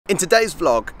In today's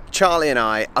vlog, Charlie and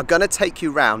I are going to take you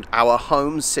round our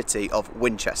home city of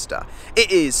Winchester.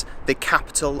 It is the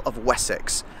capital of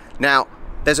Wessex. Now,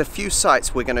 there's a few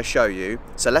sites we're going to show you,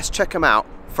 so let's check them out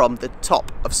from the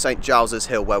top of St Giles's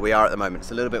Hill where we are at the moment.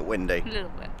 It's a little bit windy. A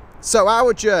little bit. So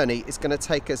our journey is going to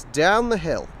take us down the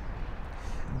hill.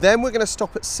 Then we're going to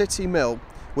stop at City Mill,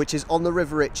 which is on the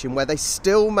River Itchen, where they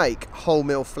still make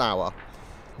wholemeal flour.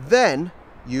 Then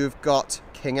you've got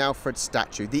King Alfred's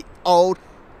statue, the old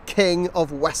King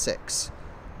of Wessex.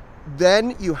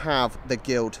 Then you have the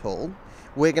Guildhall.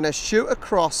 We're going to shoot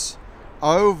across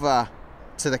over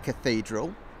to the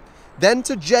cathedral, then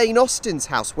to Jane Austen's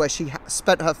house where she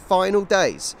spent her final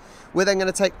days. We're then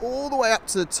going to take all the way up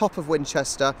to the top of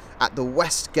Winchester at the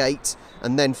West Gate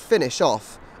and then finish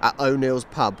off at O'Neill's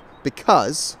pub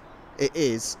because it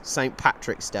is St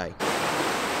Patrick's Day.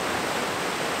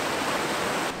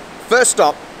 First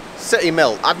stop, City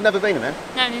Mill. I've never been there.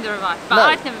 No, neither have I. But No.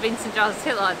 I've never been to St Giles's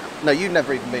Hill either. No, you've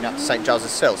never even been up to St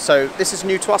Giles's Hill, so this is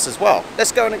new to us as well.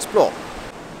 Let's go and explore.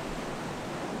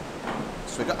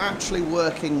 So we've got actually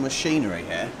working machinery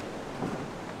here.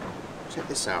 Check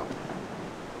this out.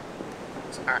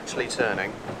 It's actually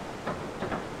turning.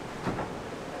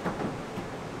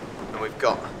 And we've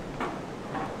got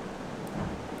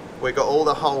all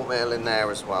the wholemeal in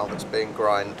there as well that's being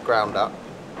ground up.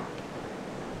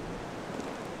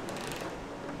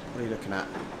 What are you looking at?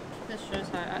 This shows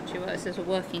how it actually works. It's a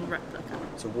working replica.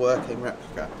 It's a working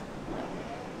replica.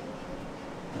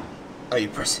 Are you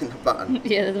pressing the button?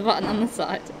 Yeah, there's a button on the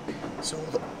side. So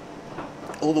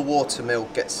all the water mill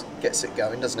gets it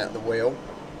going, doesn't it, the wheel?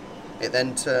 It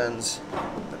then turns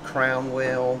the crown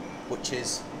wheel, which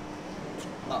is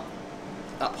up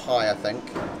high, I think.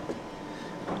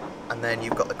 And then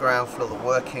you've got the ground floor, the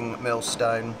working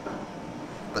millstone.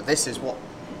 But this is what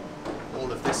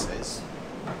all of this is.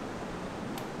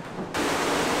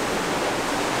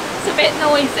 It's a bit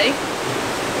noisy.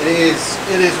 It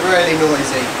is really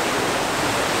noisy.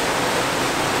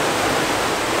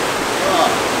 Oh.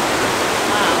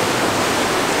 Wow.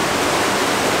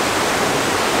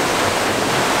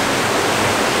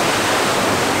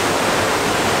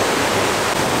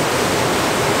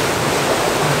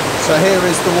 So here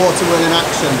is the water wheel in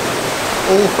action,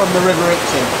 all from the River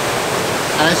Itchen.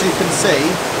 And as you can see,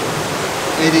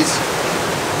 it is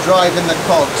driving the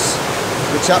cogs,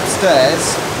 which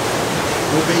upstairs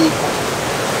will be,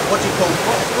 what do you call it?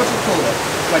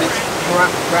 When it's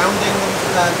grounding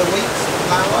the wheat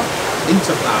flour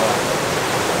into flour.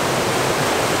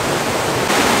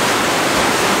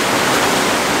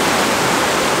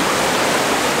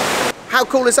 How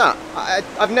cool is that?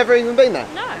 I've never even been there.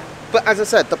 No. But as I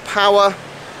said, the power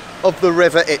of the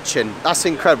River Itchen, that's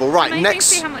incredible. Right, Amazing next.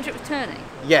 to see how much it was turning.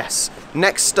 Yes,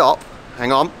 next stop,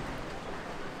 hang on.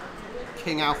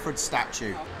 King Alfred's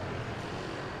statue.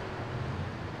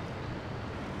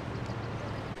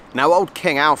 Now old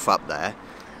King Alf up there,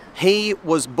 he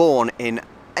was born in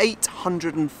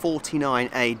 849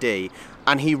 AD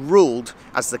and he ruled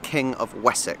as the King of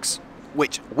Wessex,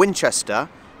 which Winchester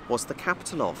was the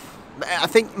capital of. I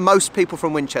think most people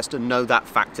from Winchester know that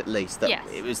fact at least, that yes.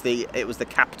 it was the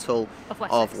capital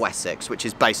Of Wessex, which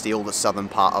is basically all the southern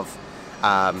part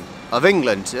of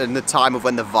England, in the time of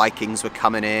when the Vikings were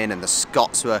coming in and the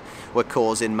Scots were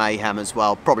causing mayhem as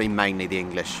well, probably mainly the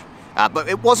English. But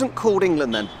it wasn't called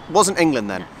England then. It wasn't England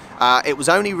then. It was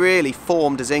only really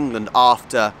formed as England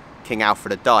after King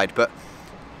Alfred had died. But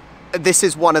this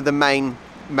is one of the main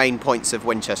points of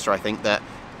Winchester, I think, that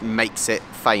makes it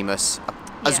famous,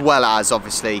 as well as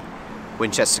obviously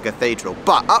Winchester Cathedral.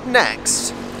 But up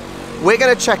next, we're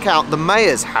going to check out the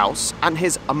mayor's house and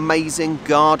his amazing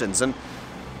gardens, and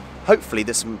hopefully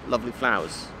there's some lovely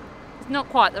flowers. It's not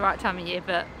quite the right time of year,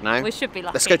 but No? we should be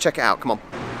lucky. Let's go check it out, come on.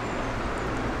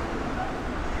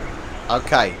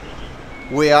 Okay,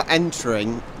 we are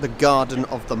entering the garden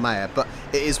of the mayor, but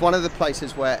it is one of the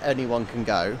places where anyone can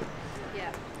go.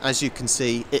 Yeah. As you can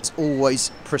see, it's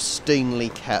always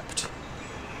pristinely kept.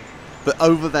 But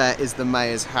over there is the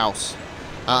mayor's house.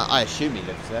 I assume he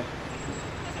lives there.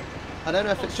 I don't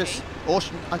know if it's just,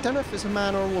 I don't know if it's a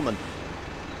man or a woman.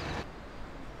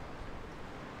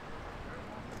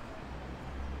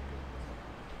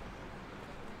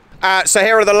 So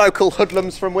here are the local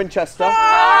hoodlums from Winchester.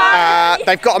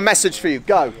 They've got a message for you.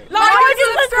 Go. Like and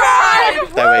subscribe!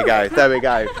 There we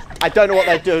go. I don't know what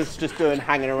they're just doing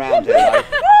hanging around here. Though.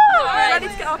 Ready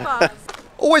to get off us.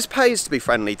 Always pays to be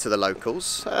friendly to the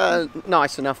locals.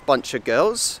 Nice enough bunch of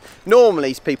girls.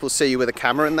 Normally people see you with a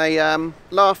camera and they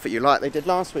laugh at you like they did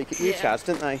last week at you, Chaz,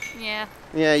 didn't they? Yeah.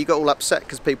 Yeah, you got all upset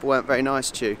because people weren't very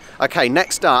nice to you. Okay,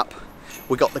 next up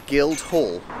we got the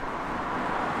Guildhall.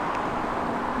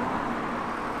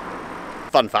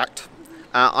 fun fact,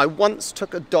 I once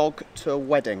took a dog to a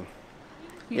wedding.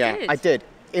 You yeah, did? I did.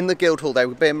 In the Guildhall, they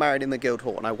were being married in the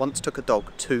Guildhall, and I once took a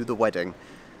dog to the wedding,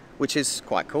 which is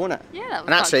quite cool, isn't it? Yeah, that was And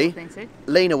quite a actually, cool thing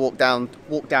too. Lena walked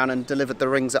down and delivered the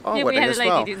rings at our Yeah, we wedding had a as lady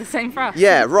well. do the same for us.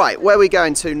 Yeah, right. Where are we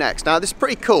going to next? Now, this is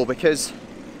pretty cool because...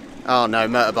 Oh no,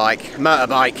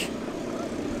 motorbike.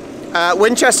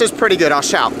 Winchester's pretty good, I'll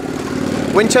shout.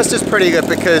 Winchester's pretty good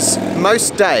because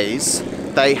most days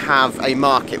they have a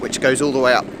market which goes all the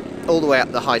way up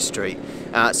the high street.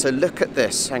 So look at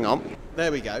this, hang on.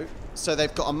 There we go. So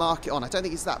they've got a market on. I don't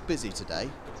think it's that busy today.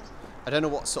 I don't know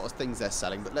what sort of things they're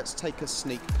selling, but let's take a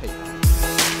sneak peek.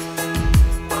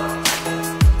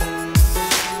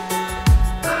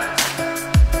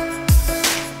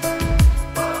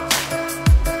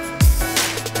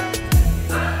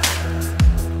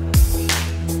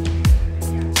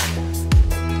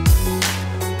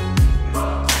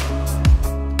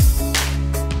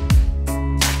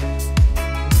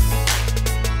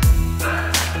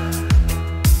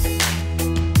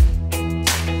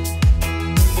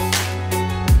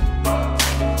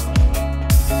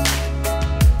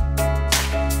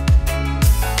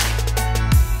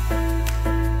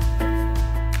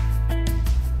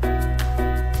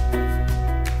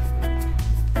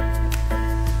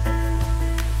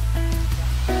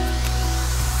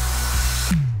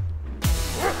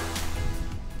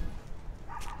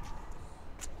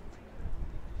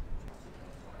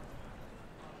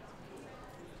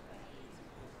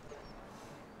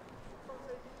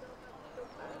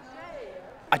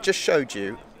 I just showed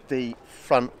you the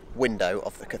front window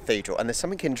of the cathedral, and there's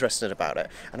something interesting about it,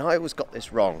 and I always got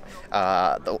this wrong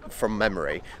from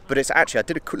memory, but it's actually, I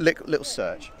did a little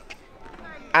search,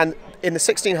 and in the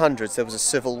 1600s there was a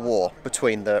civil war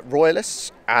between the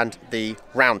Royalists and the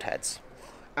Roundheads,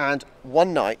 and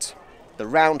one night the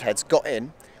Roundheads got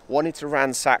in, wanted to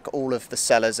ransack all of the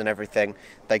cellars and everything.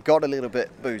 They got a little bit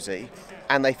boozy,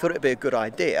 and they thought it'd be a good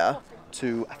idea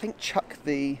to, I think, chuck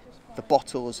the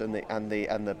bottles and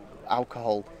the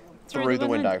alcohol through the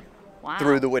window. Wow.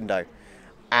 Through the window.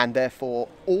 And therefore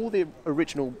all the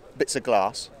original bits of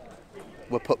glass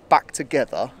were put back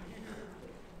together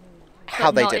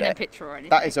how they not did in a it. picture or anything.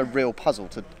 That is a real puzzle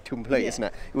to complete, isn't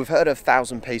it? We've heard of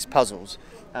 1,000-piece puzzles.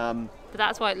 But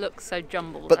that's why it looks so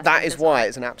jumbled. But I that think, is as why well.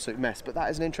 it's an absolute mess. But that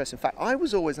is an interesting fact. I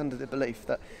was always under the belief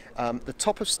that the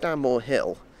top of Stanmore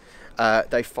Hill,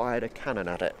 they fired a cannon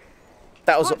at it.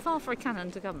 That was Quite far for a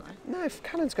cannon to come though. No,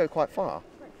 cannons go quite far.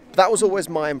 That was always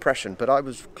my impression, but I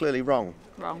was clearly wrong.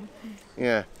 Wrong.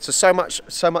 Yeah. So much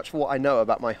for what I know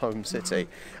about my home city.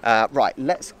 Right,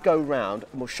 let's go round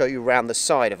and we'll show you around the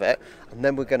side of it, and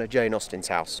then we're going to Jane Austen's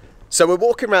house. So we're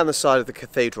walking around the side of the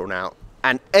cathedral now,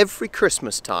 and every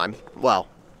Christmas time, well,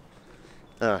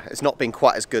 it's not been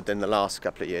quite as good in the last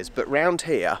couple of years, but round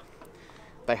here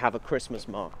they have a Christmas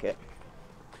market.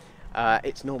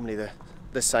 It's normally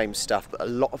the same stuff, but a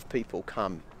lot of people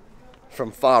come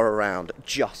from far around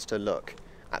just to look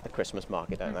at the Christmas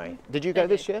market, don't they? Did you go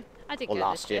this year? I did or go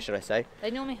last this year, year. should I say? They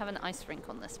normally have an ice rink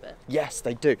on this bit. Yes,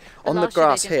 they do. But On the last year they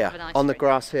grass didn't here, have an ice on the rink.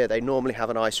 grass here, they normally have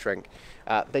an ice rink.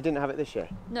 They didn't have it this year.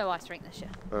 No ice rink this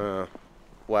year.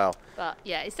 Well, But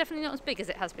yeah, it's definitely not as big as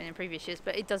it has been in previous years,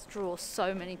 but it does draw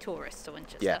so many tourists to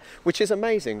Winchester. yeah, which is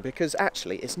amazing because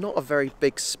actually it's not a very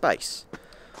big space.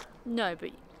 No, but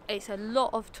it's a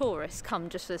lot of tourists come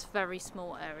just for this very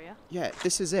small area. Yeah,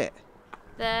 this is it.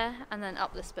 There and then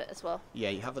up this bit as well. Yeah,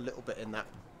 you have a little bit in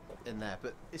there,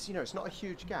 but it's, you know, it's not a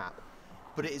huge gap,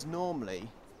 but it is normally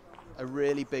a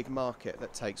really big market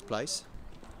that takes place.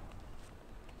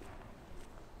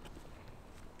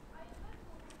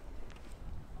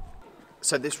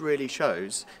 So this really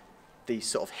shows the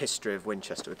sort of history of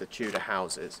Winchester with the Tudor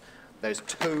houses. There's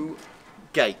two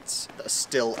gates that are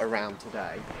still around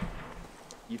today.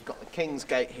 You've got the King's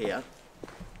Gate here,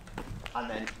 and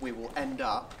then we will end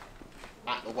up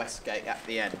at the West Gate at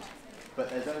the end. But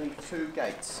there's only two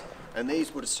gates, and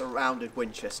these would have surrounded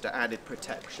Winchester, added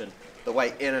protection, the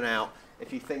way in and out.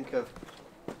 If you think of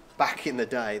back in the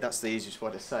day, that's the easiest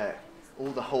way to say it, all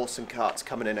the horse and carts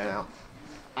coming in and out.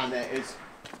 And there is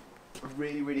a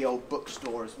really, really old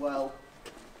bookstore as well.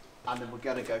 And then we're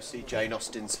going to go see Jane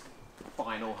Austen's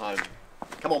final home.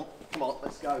 Come on,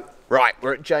 let's go. Right,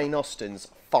 we're at Jane Austen's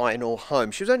final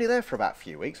home. She was only there for about a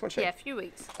few weeks, wasn't she? Yeah, a few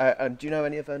weeks. And do you know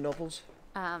any of her novels?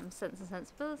 Sense and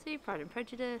Sensibility, Pride and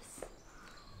Prejudice.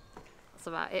 That's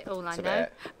about it, all I about know.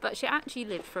 it. But she actually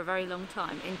lived for a very long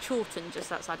time in Chawton,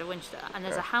 just outside of Winchester. And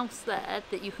there's a house there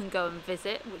that you can go and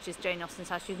visit, which is Jane Austen's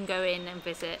house. You can go in and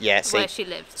visit where she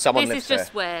lived. Someone this lives is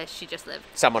just here. where she just lived.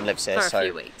 Someone lives here, For a so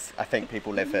few weeks. I think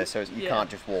people live here, so you Yeah. can't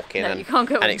just walk in No, and, you can't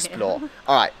go and in explore. here.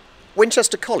 All right,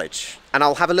 Winchester College, and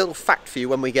I'll have a little fact for you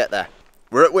when we get there.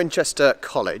 We're at Winchester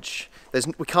College.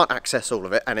 We can't access all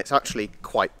of it, and it's actually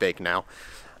quite big now.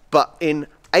 But in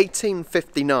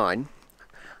 1859,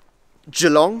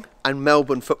 Geelong and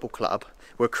Melbourne Football Club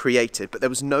were created, but there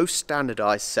was no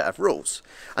standardised set of rules.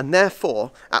 And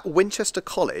therefore, at Winchester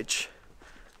College,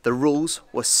 the rules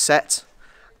were set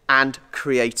and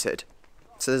created.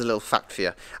 So there's a little fact for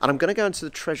you. And I'm going to go into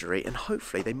the Treasury and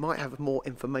hopefully they might have more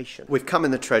information. We've come in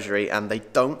the Treasury and they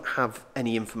don't have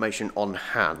any information on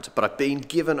hand, but I've been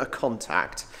given a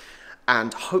contact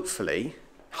and hopefully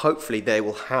they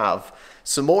will have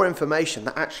some more information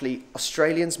that actually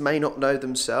Australians may not know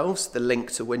themselves, the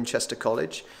link to Winchester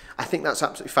College. I think that's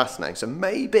absolutely fascinating. So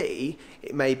maybe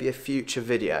it may be a future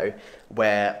video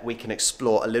where we can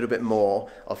explore a little bit more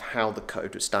of how the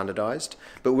code was standardised.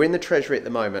 But we're in the Treasury at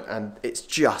the moment and it's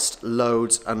just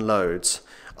loads and loads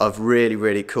of really,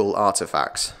 really cool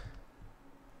artefacts.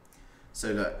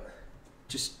 So look,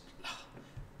 just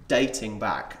dating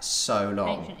back so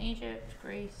long. Ancient Egypt,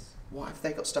 Greece. Why have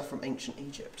they got stuff from ancient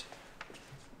Egypt?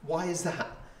 Why is that?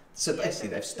 So basically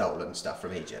they've stolen stuff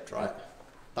from Egypt, right?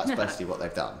 That's basically what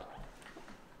they've done.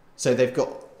 So they've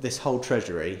got this whole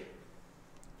treasury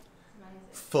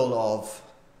full of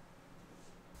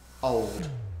old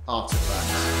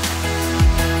artifacts.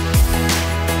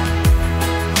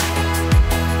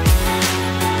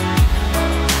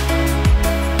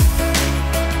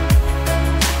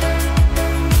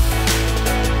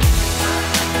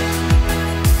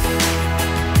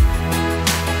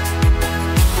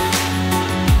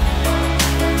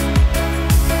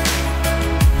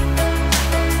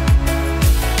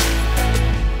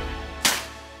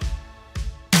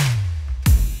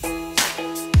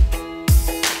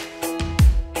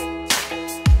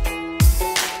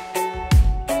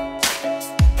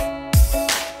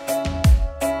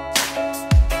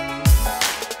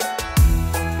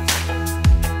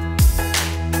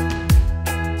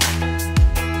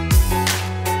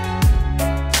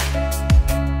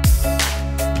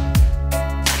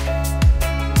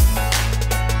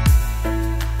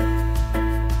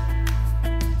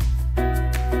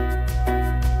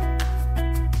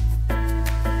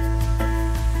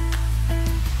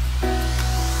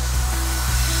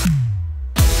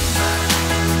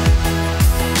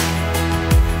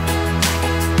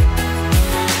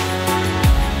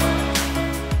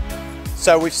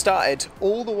 So we've started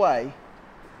all the way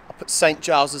up at St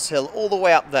Giles's Hill, all the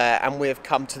way up there, and we have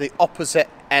come to the opposite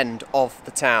end of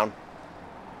the town.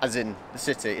 As in the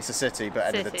city, it's a city, but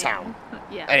end of the town.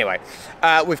 Yeah. Anyway,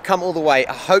 we've come all the way.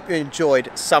 I hope you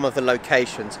enjoyed some of the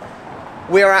locations.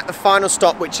 We are at the final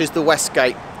stop, which is the West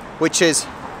Gate, which is...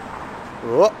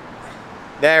 Whoop,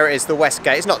 there it is, the West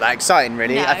Gate. It's not that exciting,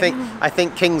 really. No. I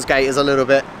think Kingsgate is a little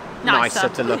bit nicer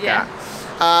to look at.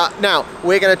 Now,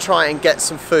 we're going to try and get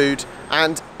some food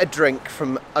and a drink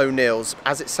from O'Neill's.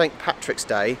 As it's St Patrick's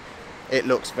Day, it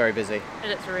looks very busy. It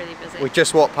looks really busy. We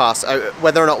just walked past.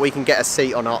 Whether or not we can get a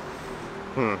seat or not,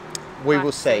 we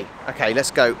will see. Okay,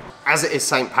 let's go. As it is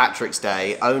St Patrick's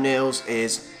Day, O'Neill's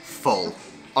is full,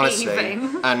 honestly.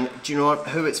 Heaving. And do you know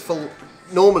who it's full?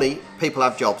 Normally, people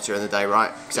have jobs during the day,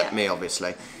 right? Except me,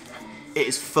 obviously. It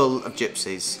is full of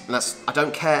gypsies. And that's, I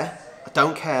don't care. I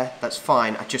don't care, that's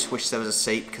fine. I just wish there was a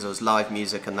seat because there was live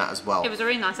music and that as well. It was a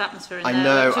really nice atmosphere in there.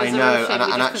 I know,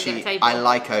 and actually I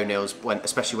like O'Neill's,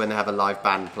 especially when they have a live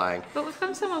band playing. But we've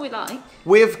come somewhere we like.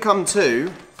 We have come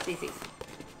to...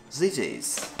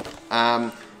 Zizzi's.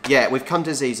 Yeah, we've come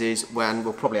to Zizzi's when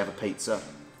we'll probably have a pizza.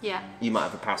 Yeah. You might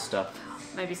have a pasta.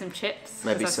 Maybe some chips.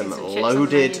 Maybe some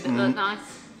loaded nice.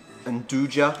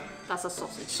 Nduja. That's a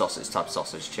sausage. Sausage, type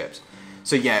sausage chips.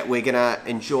 So yeah, we're gonna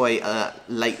enjoy a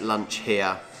late lunch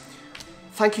here.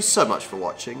 Thank you so much for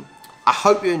watching. I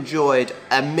hope you enjoyed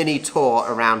a mini tour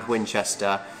around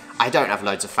Winchester. I don't have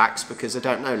loads of facts because I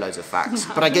don't know loads of facts,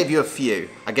 but I gave you a few.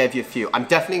 I'm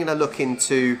definitely gonna look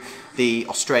into the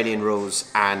Australian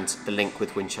rules and the link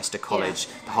with Winchester College,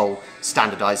 the whole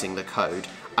standardising the code.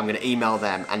 I'm gonna email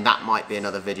them and that might be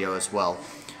another video as well.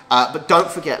 But don't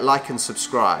forget, like and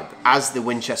subscribe. As the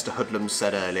Winchester Hoodlums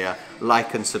said earlier,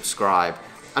 like and subscribe.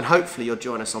 And hopefully you'll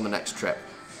join us on the next trip.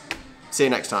 See you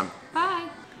next time.